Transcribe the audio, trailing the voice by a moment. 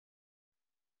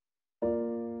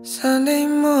Sunday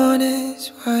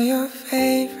mornings were your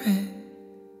favorite.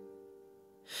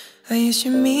 I used to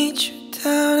meet you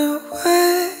down at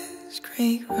West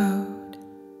Creek Road.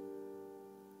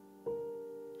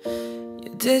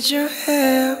 You did your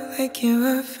hair like you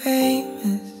were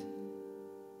famous,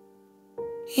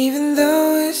 even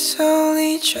though it's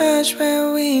only church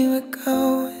where we were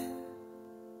going.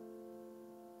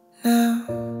 Now,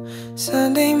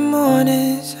 Sunday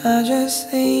mornings are just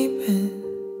sleeping.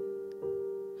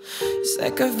 It's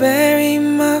like I've buried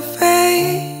my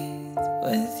faith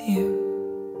with you.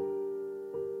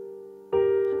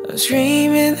 I'm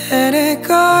screaming at it,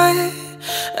 God,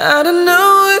 I don't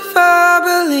know if I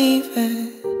believe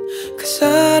it, 'cause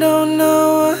I don't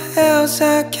know what else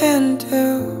I can do.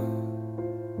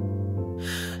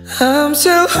 I'm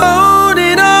still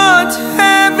holding on to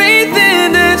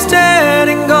everything that's dead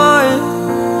and gone.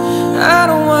 I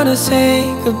don't wanna say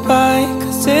goodbye,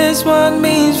 'cause this one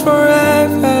means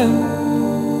forever.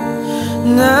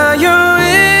 Now you're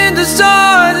in the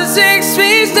stars, and 6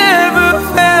 feet never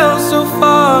fell so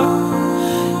far.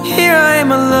 Here I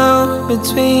am alone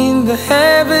between the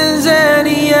heavens and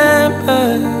the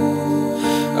embers.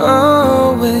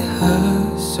 Oh, it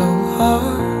hurts so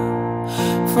hard.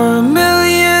 For a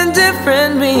million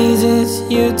different reasons,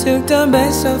 you took the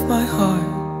best of my heart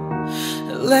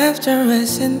and left the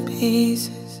rest in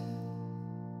pieces.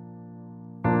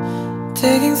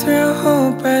 Digging through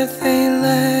whole birthday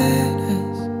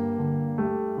letters,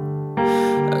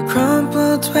 a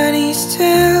crumpled 20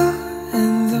 still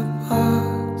in the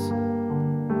box.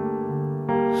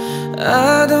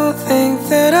 I don't think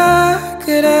that I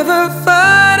could ever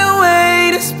find a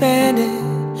way to spend it,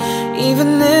 even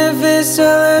if it's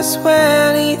the last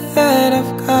penny that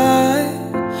I've got.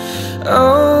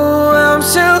 Oh, I'm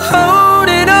still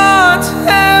holding on to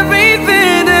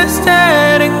everything that's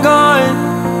dead and gone.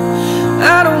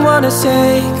 I don't wanna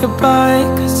say goodbye,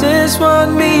 'cause this one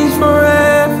means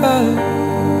forever.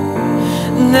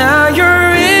 Now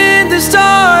you're in the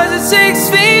stars, and 6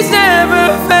 feet never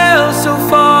fell so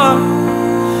far.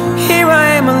 Here I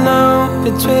am alone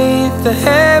between the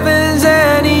heavens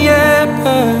and the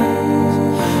embers.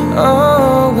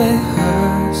 Oh, it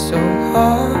hurts so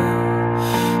hard.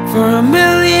 For a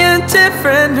million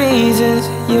different reasons,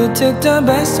 you took the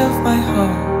best of my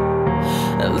heart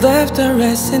and left the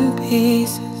rest in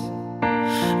pieces.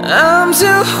 I'm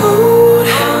still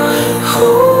holding on.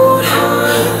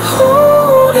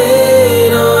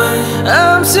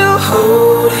 I'm still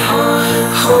holding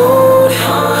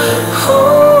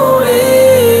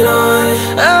on.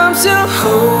 I'm still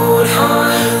holding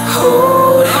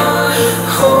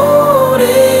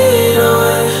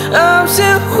on. I'm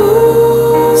still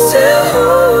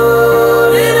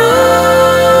holding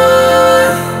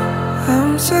on.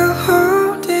 I'm still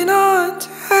holding on to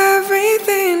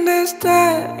everything that's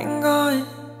dead and gone.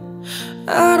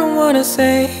 I don't wanna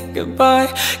say goodbye,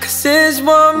 'cause this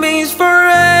one means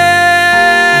forever.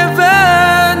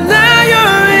 Now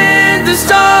you're in the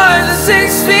stars, and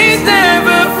 6 feet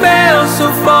never fell so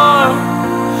far.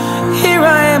 Here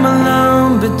I am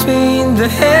alone between the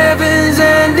heavens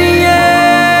and the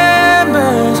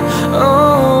embers.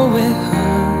 Oh, it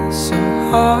hurts so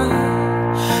hard.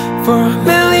 For a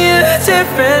million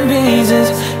different reasons,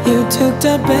 you took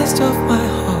the best of my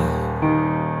heart